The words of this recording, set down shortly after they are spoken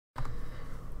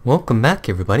Welcome back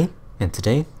everybody, and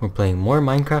today we're playing more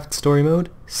Minecraft Story Mode,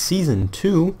 Season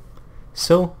 2,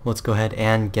 so let's go ahead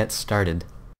and get started.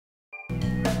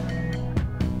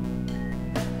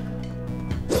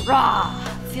 Rah!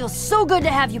 Feels so good to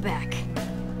have you back.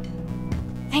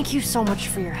 Thank you so much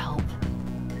for your help.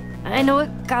 I know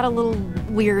it got a little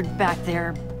weird back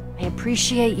there. I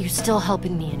appreciate you still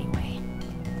helping me anyway.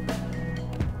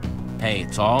 Hey,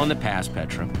 it's all in the past,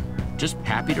 Petra. Just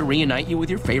happy to reunite you with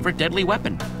your favorite deadly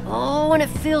weapon. Oh, and it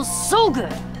feels so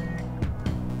good.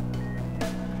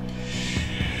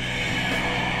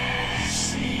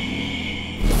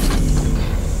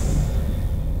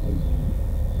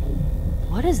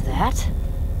 What is that?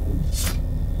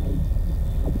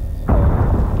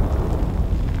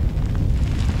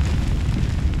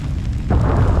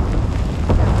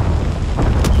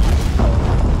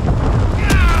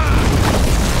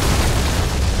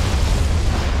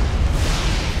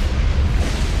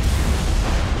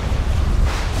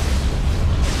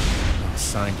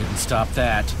 Sign didn't stop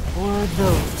that. Or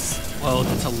those. Whoa,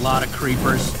 that's a lot of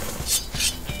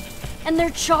creepers. And they're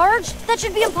charged? That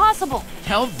should be impossible.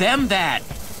 Tell them that!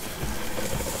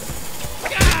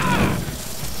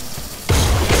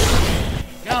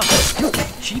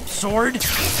 Cheap sword?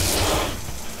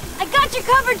 I got you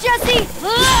covered, Jesse!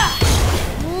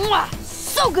 Mwah!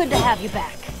 So good to have you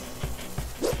back.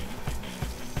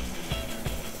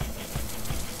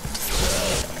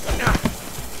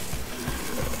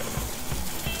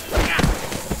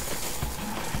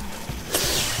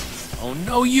 Oh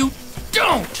no, you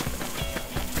don't!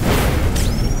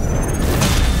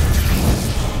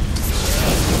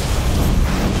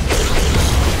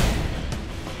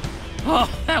 Oh,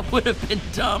 that would have been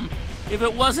dumb if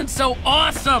it wasn't so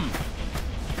awesome!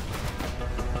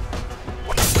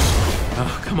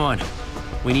 Oh, come on.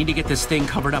 We need to get this thing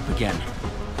covered up again.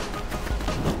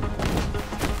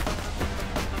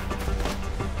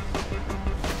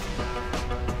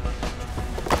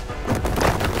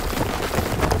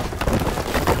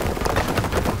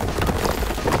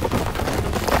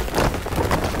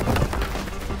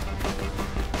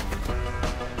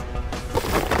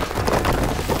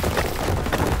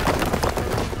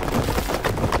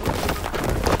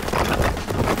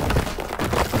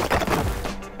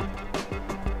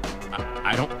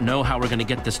 I don't know how we're gonna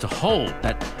get this to hold.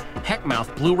 That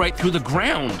Heckmouth blew right through the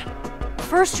ground.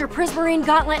 First your Prismarine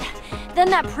gauntlet, then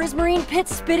that Prismarine pit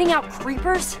spitting out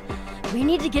creepers. We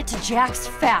need to get to Jack's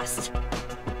fast.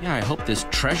 Yeah, I hope this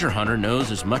treasure hunter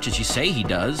knows as much as you say he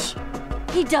does.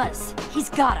 He does. He's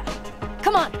gotta.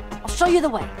 Come on, I'll show you the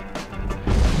way.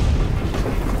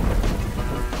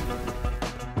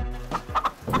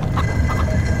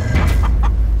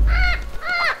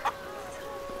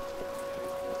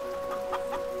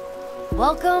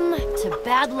 Welcome to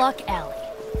Bad Luck Alley.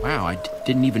 Wow, I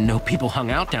didn't even know people hung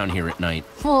out down here at night.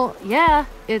 Well, yeah,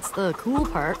 it's the cool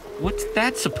part. What's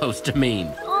that supposed to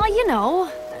mean? Oh, you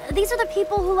know, these are the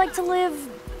people who like to live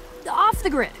off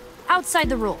the grid, outside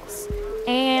the rules.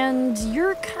 And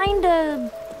you're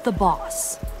kinda the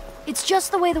boss. It's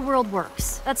just the way the world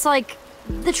works. That's like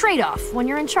the trade-off when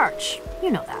you're in charge.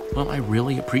 You know that. Well, I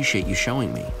really appreciate you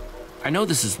showing me. I know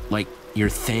this is like your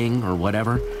thing or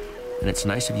whatever, and it's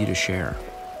nice of you to share.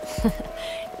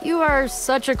 You are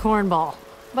such a cornball,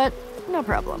 but no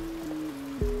problem.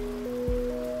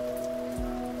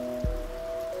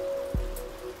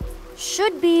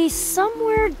 Should be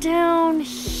somewhere down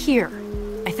here,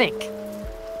 I think.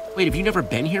 Wait, have you never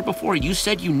been here before? You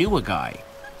said you knew a guy.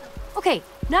 Okay,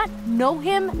 not know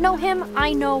him,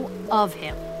 I know of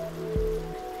him.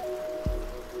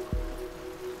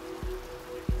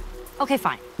 Okay,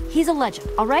 fine. He's a legend,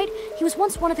 all right? He was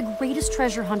once one of the greatest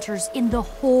treasure hunters in the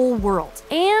whole world.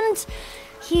 And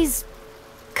he's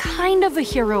kind of a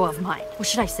hero of mine. What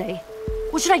should I say?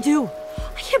 What should I do?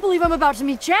 I can't believe I'm about to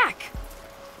meet Jack.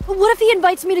 What if he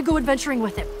invites me to go adventuring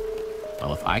with him?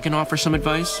 Well, if I can offer some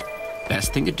advice,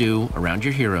 best thing to do around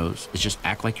your heroes is just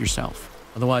act like yourself.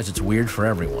 Otherwise, it's weird for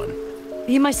everyone.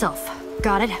 Be myself.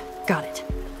 Got it? Got it.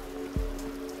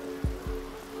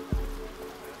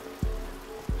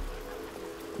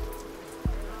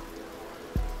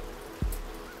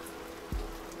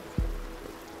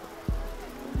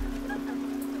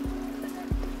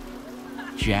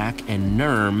 Jack and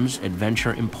Nurm's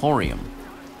Adventure Emporium.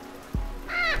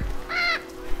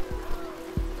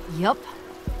 Yup,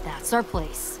 that's our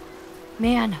place.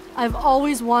 Man, I've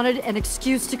always wanted an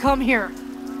excuse to come here.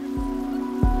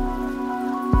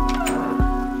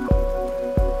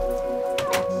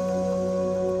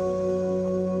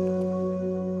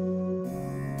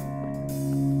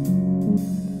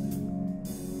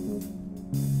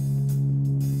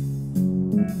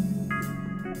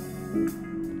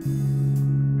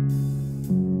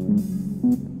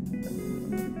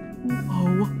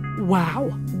 Oh, wow.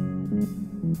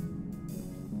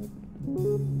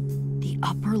 The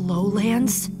upper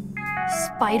lowlands?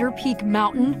 Spider Peak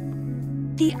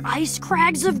Mountain? The ice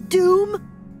crags of doom?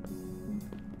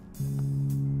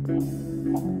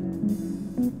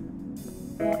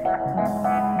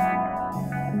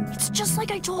 It's just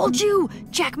like I told you!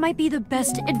 Jack might be the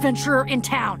best adventurer in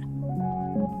town.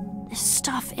 This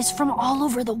stuff is from all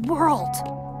over the world.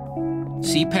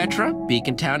 See, Petra?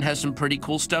 Beacon Town has some pretty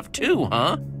cool stuff too,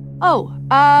 huh? Oh,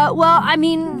 well, I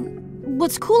mean,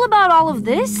 what's cool about all of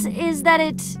this is that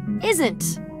it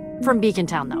isn't from Beacon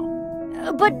Town,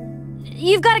 though. But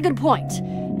you've got a good point.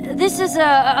 This is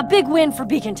a big win for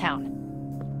Beacon Town.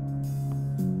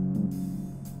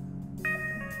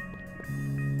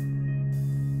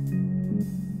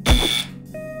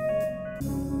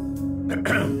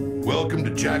 Welcome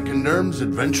to Jack and Nurm's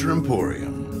Adventure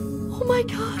Emporium. Oh my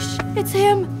gosh, it's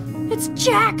him! It's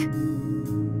Jack!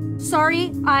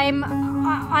 Sorry, I'm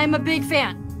a big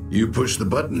fan. You pushed the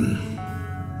button.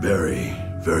 Very,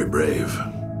 very brave.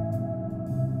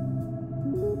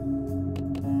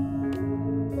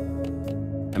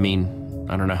 I mean,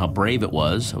 I don't know how brave it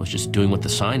was. I was just doing what the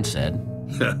sign said.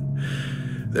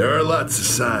 There are lots of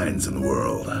signs in the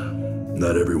world.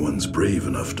 Not everyone's brave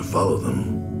enough to follow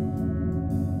them.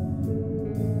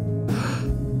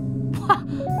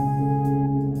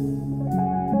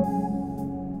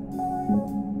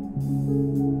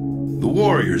 The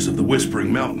warriors of the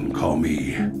Whispering Mountain call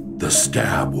me the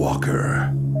Stab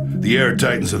Walker. The Air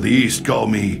Titans of the East call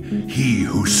me he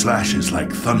who slashes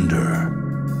like thunder.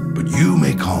 But you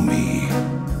may call me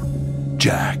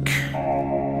Jack.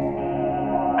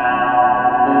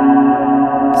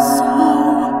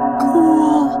 So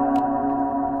cool.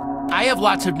 I have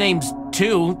lots of names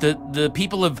too. The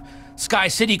people of Sky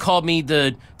City called me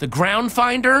the Ground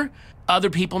Finder. Other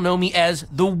people know me as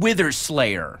the Wither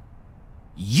Slayer.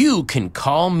 You can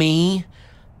call me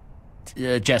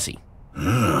Jesse.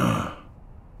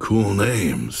 Cool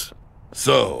names.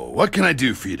 So, what can I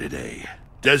do for you today?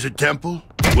 Desert Temple?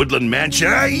 Woodland Mansion?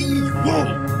 Whoa!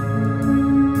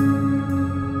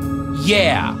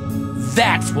 Yeah,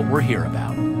 that's what we're here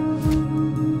about.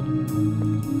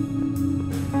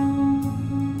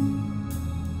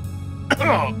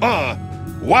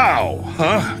 Wow,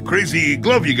 huh? Crazy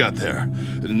glove you got there.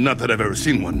 Not that I've ever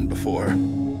seen one before.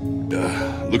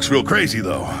 Looks real crazy,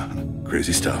 though.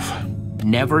 Crazy stuff.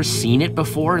 Never seen it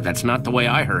before? That's not the way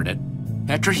I heard it.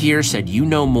 Petra here said you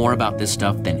know more about this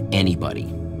stuff than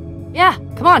anybody. Yeah,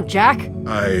 come on, Jack.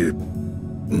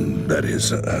 That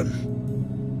is,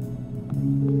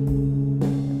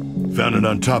 found it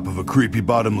on top of a creepy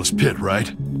bottomless pit,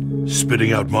 right?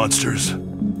 Spitting out monsters.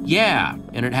 Yeah,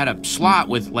 and it had a slot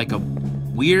with, like, a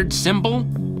weird symbol.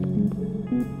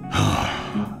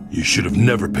 You should have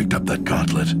never picked up that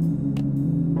gauntlet.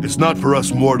 It's not for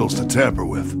us mortals to tamper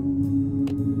with.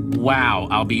 Wow,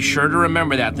 I'll be sure to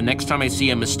remember that the next time I see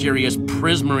a mysterious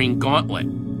prismarine gauntlet.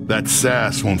 That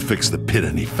sass won't fix the pit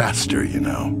any faster, you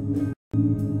know.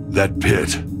 That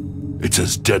pit, it's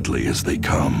as deadly as they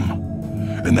come.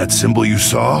 And that symbol you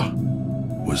saw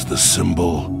was the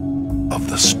symbol of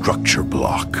the structure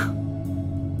block.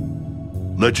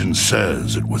 Legend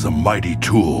says it was a mighty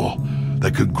tool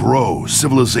that could grow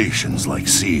civilizations like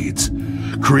seeds,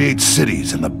 create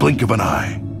cities in the blink of an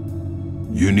eye.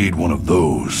 You need one of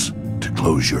those to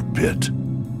close your pit.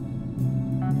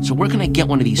 So where can I get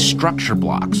one of these structure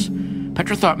blocks?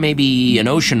 Petra thought maybe an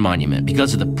ocean monument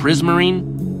because of the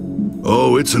prismarine.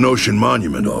 Oh, it's an ocean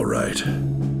monument, all right.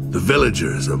 The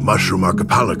villagers of Mushroom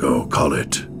Archipelago call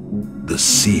it the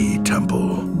Sea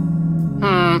Temple.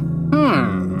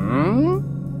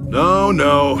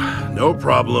 No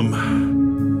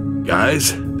problem.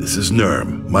 Guys, this is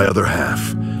Nurm, my other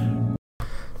half.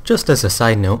 Just as a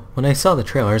side note, when I saw the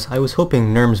trailers, I was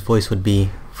hoping Nurm's voice would be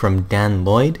from Dan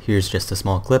Lloyd. Here's just a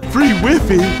small clip. Free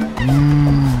Wi-Fi!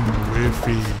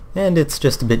 Wi-Fi. And it's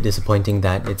just a bit disappointing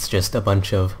that it's just a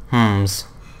bunch of hmms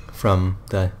from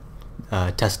the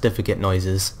testificate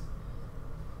noises.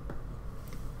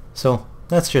 So,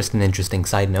 that's just an interesting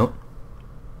side note.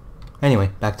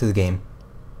 Anyway, back to the game.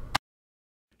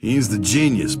 He's the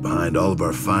genius behind all of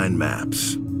our fine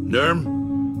maps.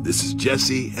 Nurm, this is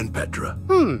Jesse and Petra.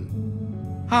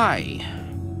 Hi.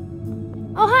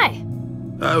 Oh, hi.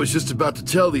 I was just about to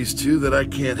tell these two that I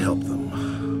can't help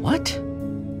them. What?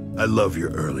 I love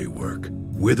your early work.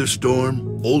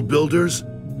 Witherstorm, Old Builders,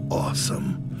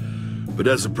 awesome. But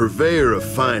as a purveyor of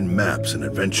fine maps and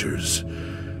adventures,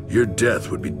 your death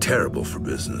would be terrible for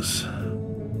business.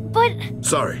 But...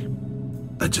 Sorry,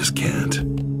 I just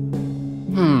can't.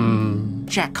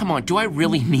 Jack, come on, do I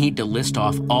really need to list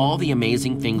off all the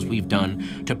amazing things we've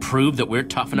done to prove that we're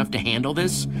tough enough to handle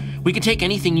this? We can take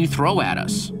anything you throw at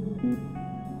us.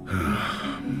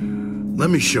 Let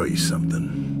me show you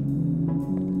something.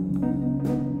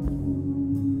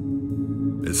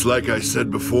 It's like I said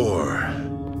before.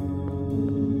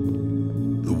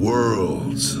 The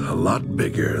world's a lot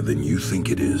bigger than you think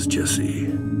it is,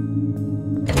 Jesse.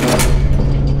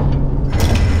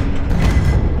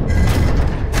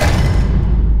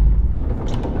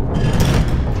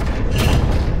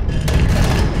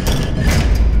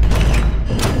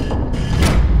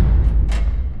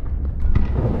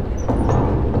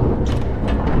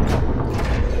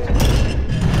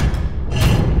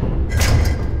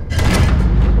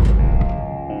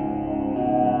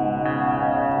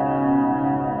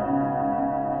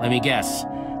 Let me guess.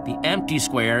 The empty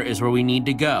square is where we need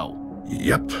to go.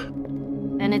 Yep.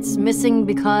 And it's missing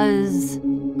because...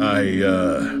 I,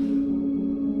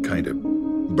 kind of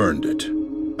burned it.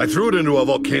 I threw it into a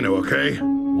volcano, okay?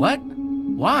 What?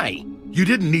 Why? You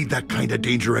didn't need that kind of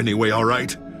danger anyway, all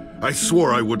right? I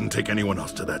swore I wouldn't take anyone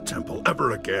else to that temple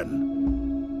ever again.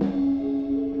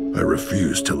 I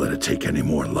refused to let it take any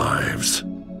more lives.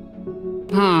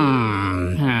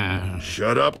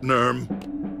 Shut up, Nurm.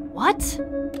 What?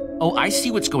 Oh, I see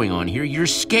what's going on here. You're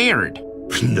scared.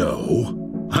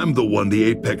 No. I'm the one the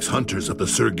apex hunters of the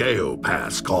Sergeo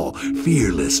Pass call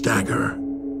Fearless Dagger.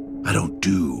 I don't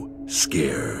do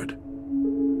scared.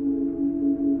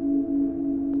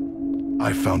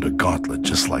 I found a gauntlet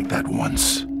just like that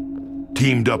once.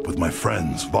 Teamed up with my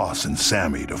friends Voss and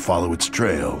Sammy to follow its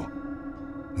trail.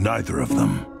 Neither of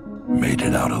them made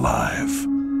it out alive.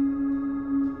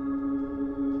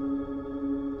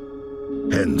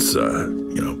 Hence,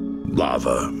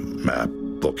 lava, map,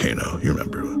 volcano. You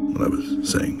remember what I was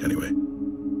saying, anyway.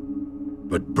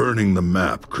 But burning the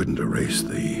map couldn't erase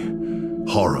the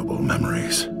horrible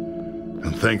memories.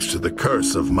 And thanks to the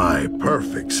curse of my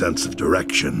perfect sense of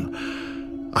direction,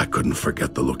 I couldn't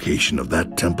forget the location of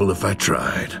that temple if I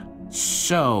tried.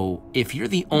 So, if you're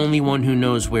the only one who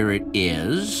knows where it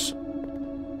is...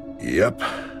 Yep.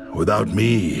 Without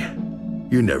me,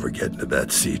 you never get into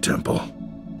that sea temple.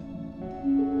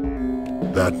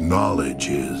 That knowledge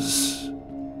is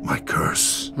my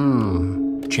curse.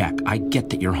 Jack, I get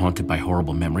that you're haunted by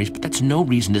horrible memories, but that's no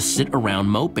reason to sit around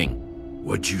moping.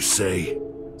 What'd you say?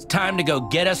 It's time to go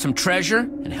get us some treasure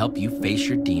and help you face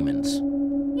your demons.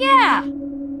 Yeah!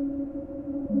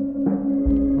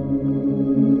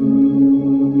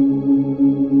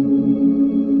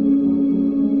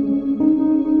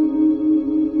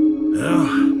 Well,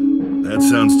 that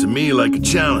sounds to me like a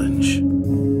challenge.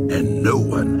 And no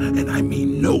one, and I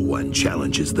mean no one,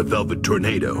 challenges the Velvet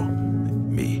Tornado,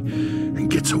 me,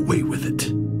 and gets away with it.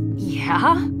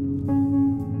 Yeah?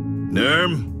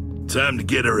 Nurm, time to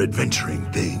get our adventuring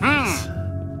things.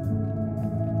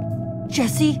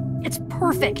 Jesse, it's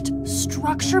perfect.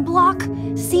 Structure block,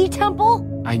 sea temple.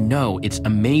 I know, it's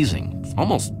amazing. It's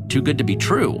almost too good to be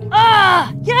true.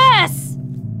 Ah, yes!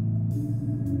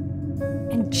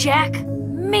 And Jack,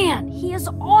 man, he is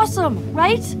awesome,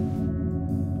 right?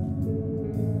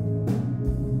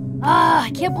 Ah, I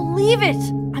can't believe it!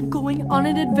 I'm going on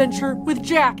an adventure with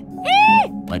Jack.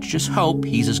 Let's just hope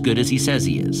he's as good as he says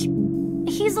he is.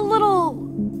 He's a little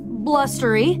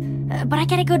blustery, but I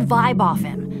get a good vibe off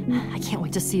him. I can't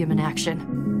wait to see him in action.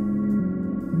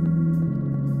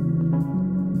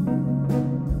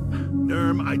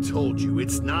 Nurm, I told you,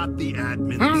 it's not the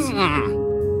admins.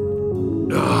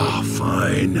 Ah,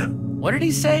 fine. What did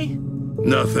he say?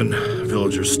 Nothing.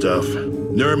 Villager stuff.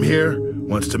 Nurm here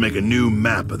wants to make a new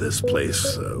map of this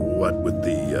place. What with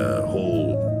the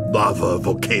whole lava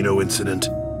volcano incident.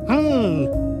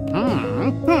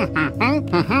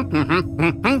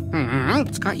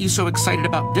 What's got you so excited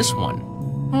about this one?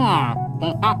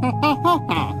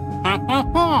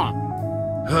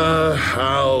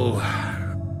 I'll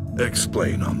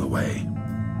explain on the way.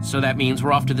 So that means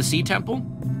we're off to the Sea Temple?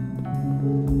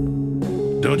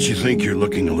 Don't you think you're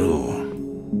looking a little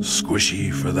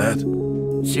squishy for that?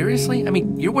 Seriously? I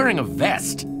mean, you're wearing a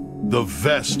vest. The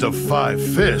vest of 5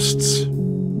 fists.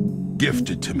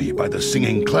 Gifted to me by the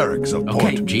singing clerics of Port.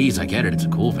 Okay, geez, I get it. It's a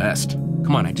cool vest.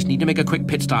 Come on, I just need to make a quick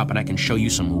pit stop and I can show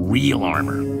you some real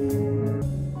armor.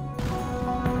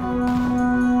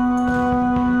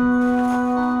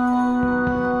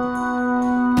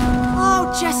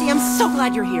 Oh, Jesse, I'm so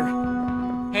glad you're here.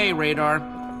 Hey, Radar.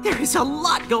 There is a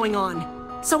lot going on.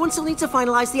 Someone still needs to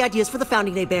finalize the ideas for the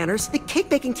Founding Day banners. The cake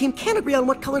baking team can't agree on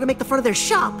what color to make the front of their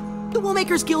shop. The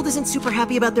Woolmakers Guild isn't super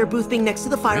happy about their booth being next to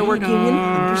the Firework Union.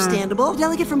 Understandable. A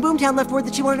delegate from Boomtown left word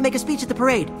that she wanted to make a speech at the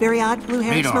parade. Very odd. Blue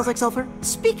hair, smells like sulfur.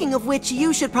 Speaking of which,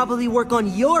 you should probably work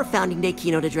on your Founding Day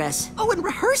keynote address. Oh, and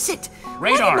rehearse it.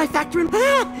 Radar. Why didn't I factor in...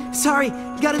 Ah, sorry,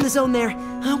 got in the zone there.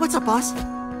 What's up, boss?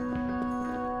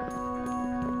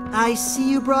 I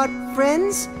see you brought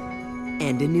friends?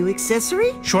 And a new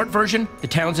accessory? Short version, the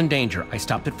town's in danger. I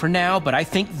stopped it for now, but I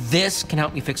think this can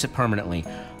help me fix it permanently.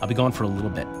 I'll be gone for a little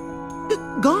bit.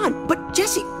 Gone? But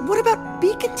Jesse, what about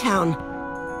Beacon Town?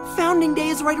 Founding Day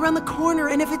is right around the corner,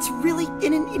 and if it's really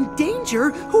in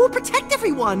danger, who will protect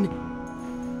everyone?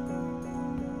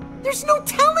 There's no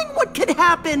telling what could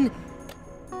happen!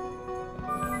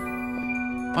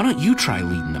 Why don't you try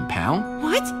leading them, pal?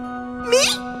 What? Me?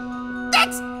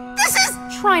 This is...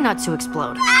 Try not to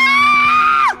explode.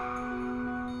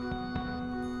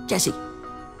 Jesse,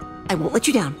 I won't let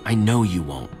you down. I know you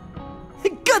won't.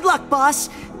 Good luck, boss.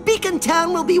 Beacon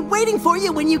Town will be waiting for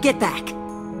you when you get back.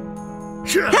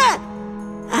 Sure.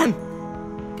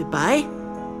 Goodbye.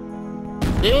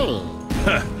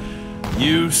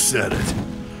 You said it.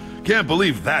 Can't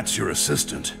believe that's your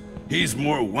assistant. He's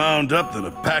more wound up than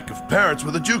a pack of parrots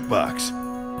with a jukebox.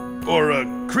 Or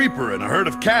a creeper in a herd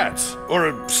of cats. Or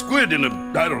a squid in a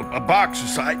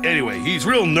box. Anyway, he's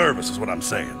real nervous is what I'm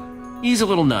saying. He's a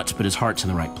little nuts, but his heart's in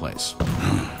the right place.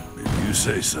 If you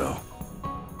say so.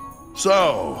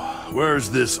 So, where's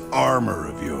this armor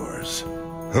of yours?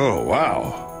 Oh,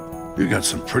 wow. You got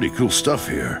some pretty cool stuff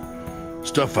here.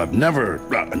 Stuff I've never,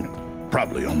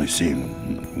 probably only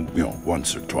seen,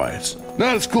 once or twice.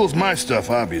 Not as cool as my stuff,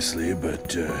 obviously,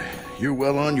 but you're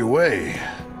well on your way.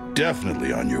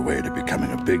 Definitely on your way to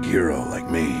becoming a big hero like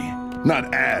me.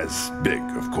 Not as big,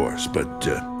 of course, but,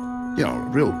 a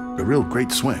real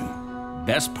great swing.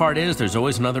 Best part is there's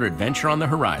always another adventure on the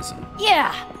horizon.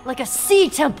 Yeah, like a sea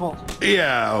temple.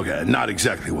 Yeah, okay, not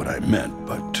exactly what I meant,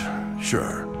 but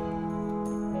sure.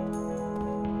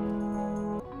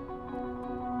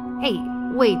 Hey,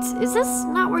 wait, is this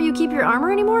not where you keep your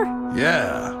armor anymore?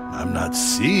 Yeah, I'm not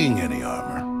seeing any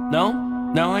armor.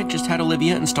 No, I just had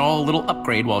Olivia install a little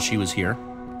upgrade while she was here.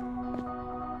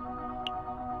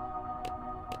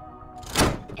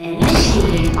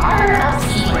 Initiating armor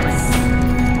sequence.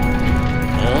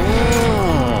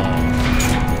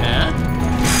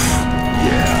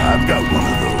 Yeah, I've got one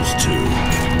of those too.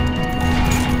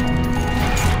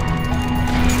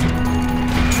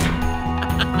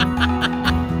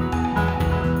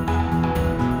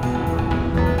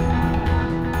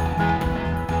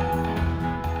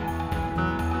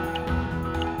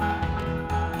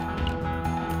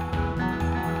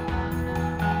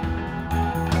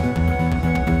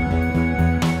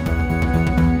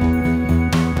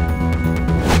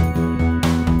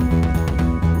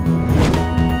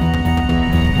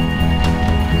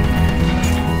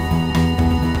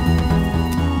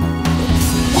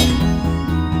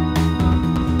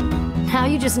 Now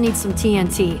you just need some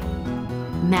TNT.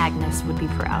 Magnus would be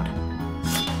proud.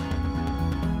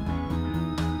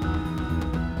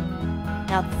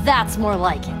 Now that's more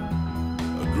like it.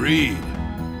 Agreed.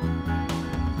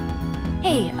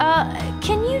 Hey,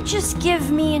 can you just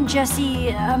give me and Jesse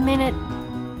a minute?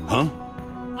 Huh?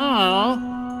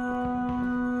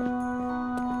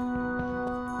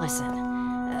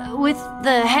 Listen, with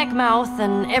the Heckmouth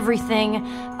and everything,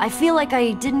 I feel like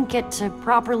I didn't get to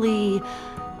properly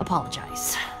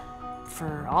apologize.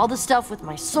 For all the stuff with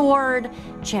my sword,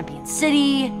 Champion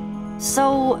City,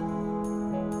 so...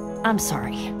 I'm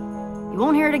sorry. You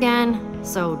won't hear it again,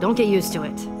 so don't get used to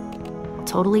it. I'll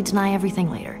totally deny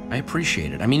everything later. I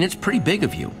appreciate it. I mean, it's pretty big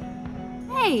of you.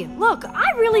 Hey, look,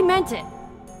 I really meant it.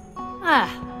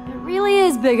 It really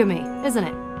is big of me, isn't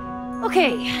it?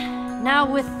 Okay, now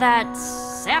with that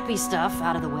sappy stuff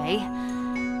out of the way,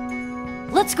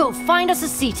 let's go find us a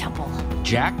sea temple.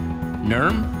 Jack,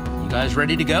 Nurm, you guys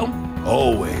ready to go?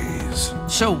 Always.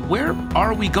 So where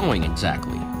are we going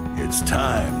exactly? It's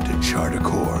time to chart a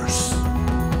course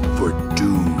for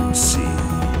Doom Sea.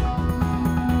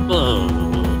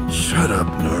 Shut up,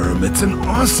 Nurm. It's an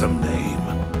awesome name.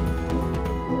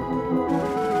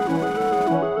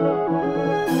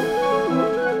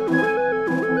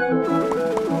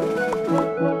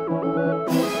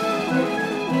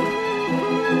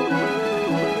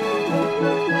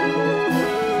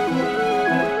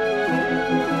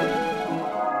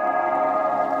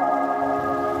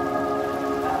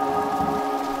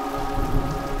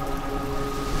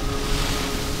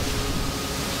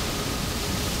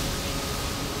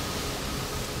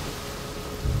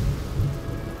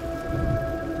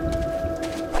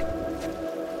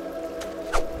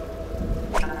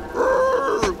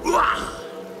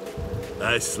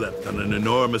 I slept on an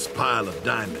enormous pile of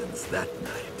diamonds that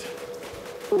night.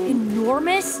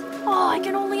 Enormous? Oh, I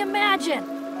can only imagine.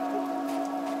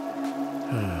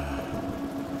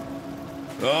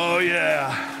 Oh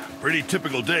yeah, pretty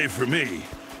typical day for me.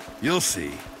 You'll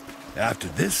see. After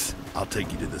this, I'll take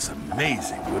you to this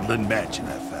amazing woodland mansion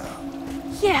I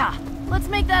found. Yeah, let's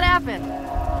make that happen.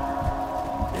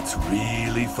 It's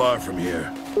really far from here.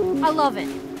 I love it.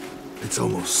 It's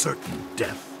almost certain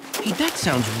death. Hey, that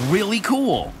sounds really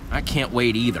cool. I can't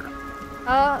wait either.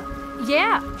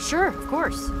 Yeah, sure, of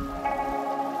course.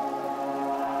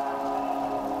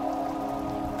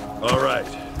 All right,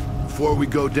 before we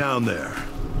go down there,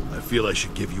 I feel I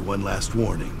should give you one last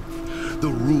warning. The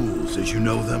rules as you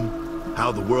know them,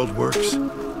 how the world works,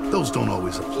 those don't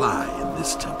always apply in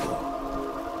this temple.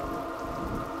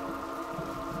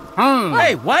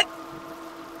 Hey, what?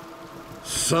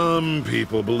 Some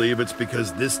people believe it's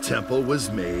because this temple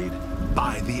was made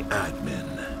by the admin.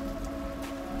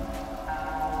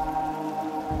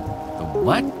 The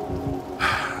what?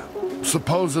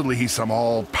 Supposedly he's some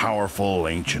all-powerful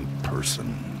ancient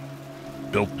person.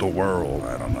 Built the world,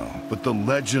 I don't know. But the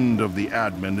legend of the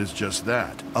admin is just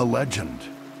that, a legend.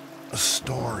 A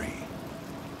story.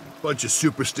 Bunch of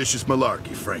superstitious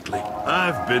malarkey, frankly.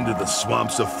 I've been to the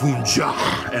swamps of Funja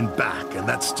and back, and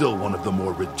that's still one of the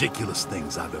more ridiculous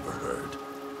things I've ever heard.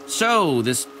 So,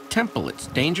 this temple, it's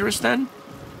dangerous then?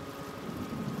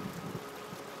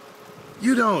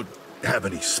 You don't have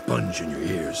any sponge in your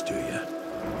ears, do you?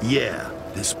 Yeah,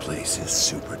 this place is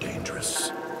super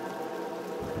dangerous.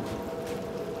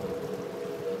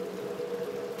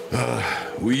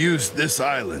 We used this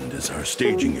island as our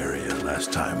staging area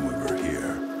last time we were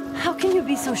here. How can you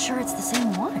be so sure it's the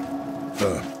same one?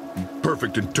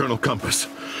 Perfect internal compass.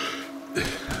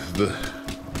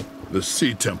 The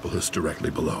sea temple is directly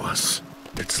below us.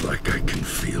 It's like I can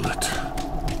feel it.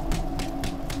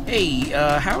 Hey,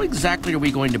 how exactly are we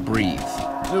going to breathe?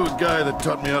 Knew a guy that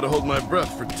taught me how to hold my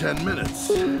breath for 10 minutes.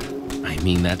 I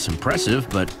mean, that's impressive,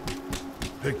 but...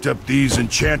 Picked up these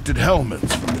enchanted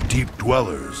helmets from the deep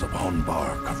dwellers of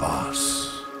Honbar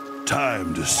Kavas.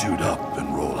 Time to suit up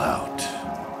and roll out.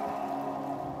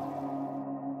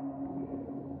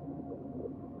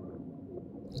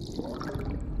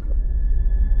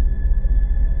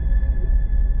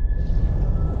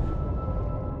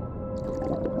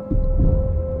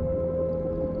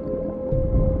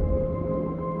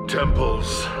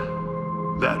 Temples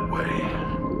that way.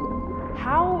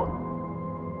 How?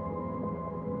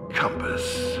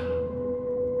 Compass.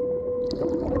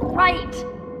 Right!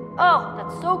 Oh,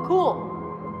 that's so cool.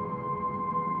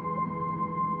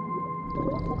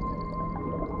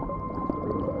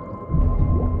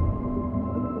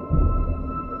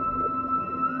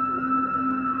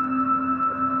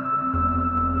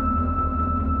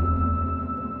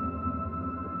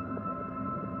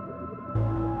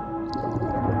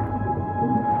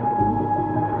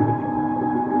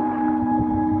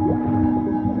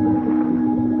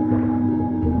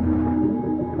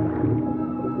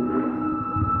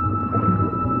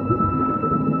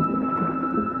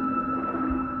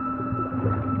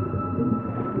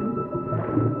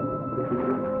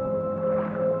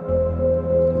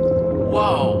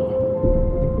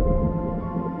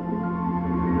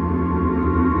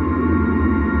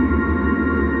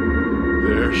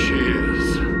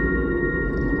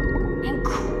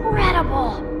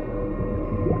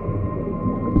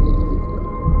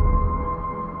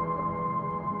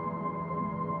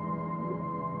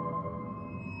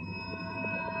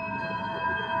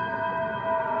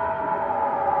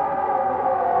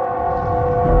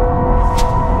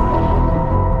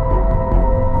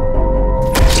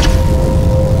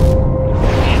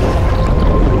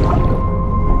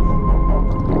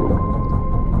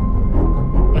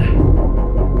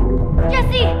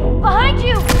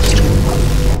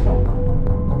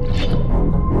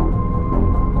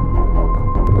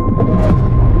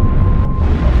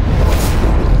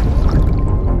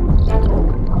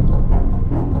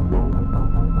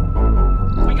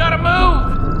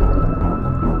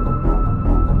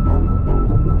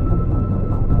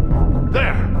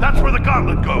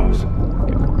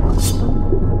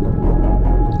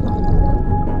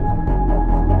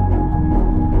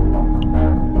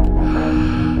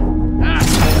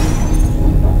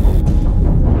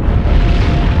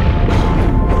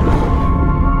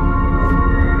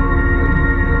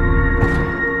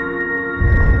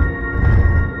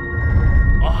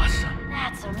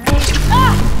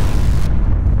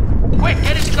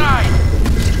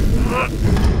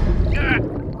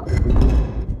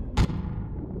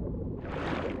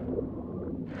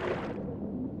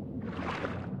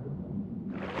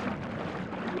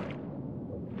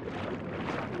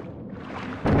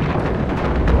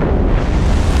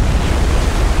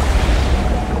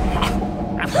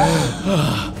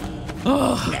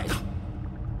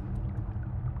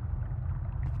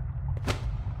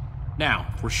 Now,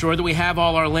 if we're sure that we have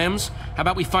all our limbs, how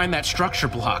about we find that structure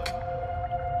block?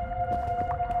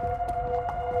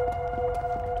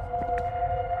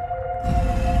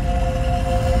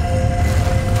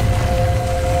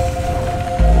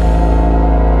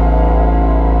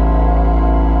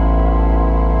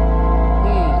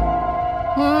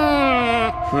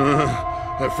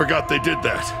 I forgot they did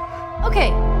that. Okay,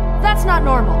 that's not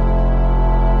normal.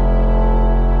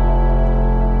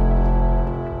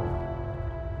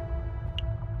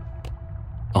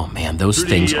 Oh man, those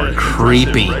Pretty, things are impressive,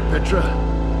 creepy. right, Petra?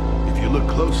 If you look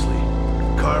closely,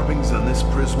 carvings on this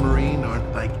prismarine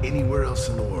aren't like anywhere else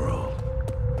in the world.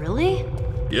 Really?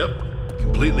 Yep,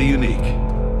 completely unique.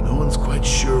 No one's quite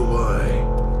sure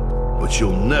why, but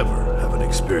you'll never have an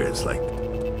experience like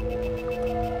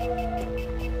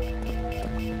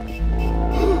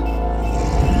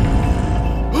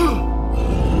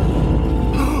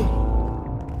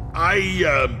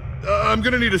I'm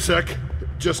gonna need a sec,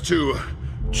 just to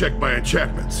check my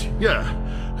enchantments. Yeah,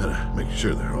 gotta make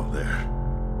sure they're all there.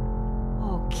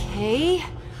 Okay.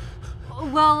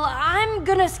 Well, I'm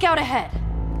gonna scout ahead.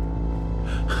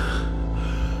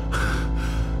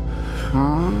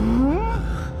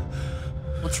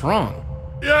 What's wrong?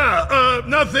 Yeah,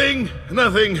 nothing.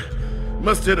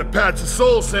 Must hit a patch of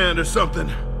soul sand or something.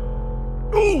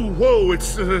 Ooh, whoa,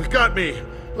 it's got me.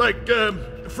 Like,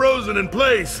 frozen in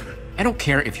place. I don't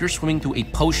care if you're swimming through a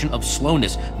potion of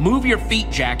slowness. Move your feet,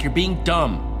 Jack. You're being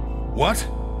dumb. What?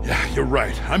 Yeah, you're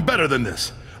right. I'm better than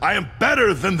this. I am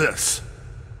better than this.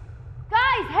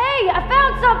 Guys, hey, I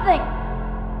found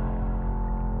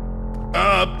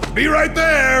something! Be right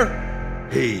there!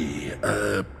 Hey,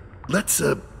 let's,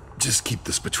 just keep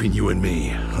this between you and me,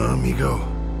 huh, amigo?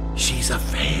 She's a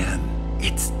fan.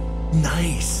 It's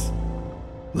nice.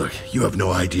 Look, you have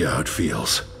no idea how it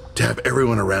feels to have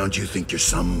everyone around you think you're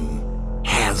some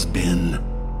has-been.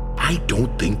 I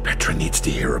don't think Petra needs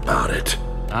to hear about it.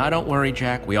 Don't worry,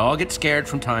 Jack. We all get scared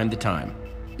from time to time.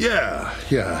 Yeah,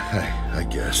 I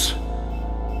guess.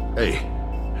 Hey,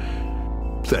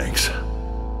 thanks.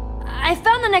 I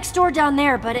found the next door down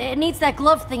there, but it needs that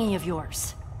glove thingy of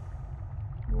yours.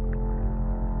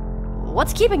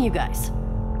 What's keeping you guys?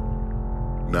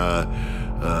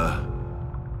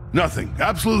 Nothing.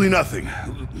 Absolutely nothing.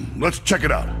 Let's check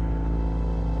it out.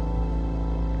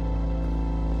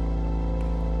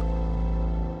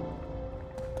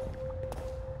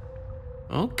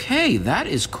 Okay, that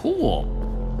is cool.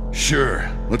 Sure.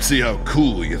 Let's see how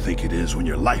cool you think it is when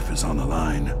your life is on the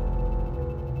line.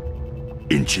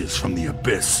 Inches from the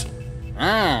abyss.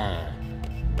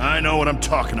 I know what I'm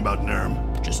talking about,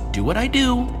 Nurm. Just do what I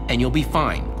do, and you'll be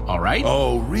fine, all right?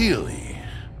 Oh, really?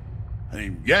 I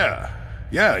mean,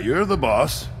 yeah, you're the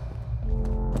boss.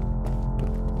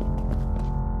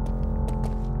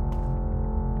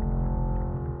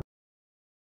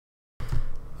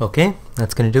 Okay,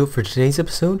 that's gonna do it for today's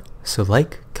episode. So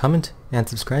like, comment, and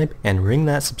subscribe, and ring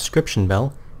that subscription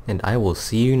bell, and I will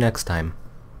see you next time.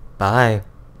 Bye.